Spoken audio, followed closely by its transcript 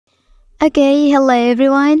Okay, hello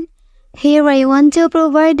everyone. Here I want to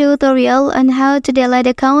provide a tutorial on how to delete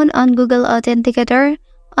account on Google Authenticator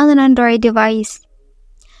on an Android device.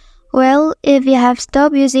 Well, if you have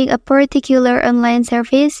stopped using a particular online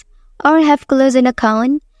service or have closed an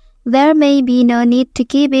account, there may be no need to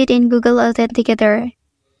keep it in Google Authenticator.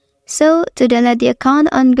 So, to delete the account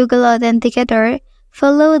on Google Authenticator,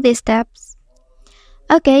 follow these steps.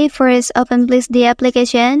 Okay, first open please the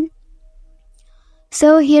application.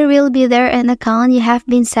 So here will be there an account you have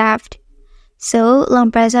been saved. So long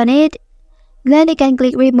press on it, then you can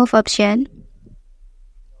click remove option.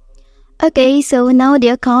 Okay, so now the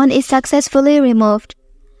account is successfully removed.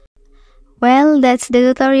 Well, that's the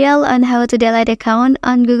tutorial on how to delete account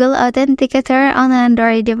on Google Authenticator on an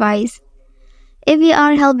Android device. If you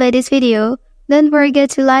are helped by this video, don't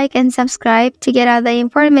forget to like and subscribe to get other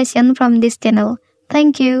information from this channel.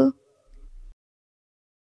 Thank you.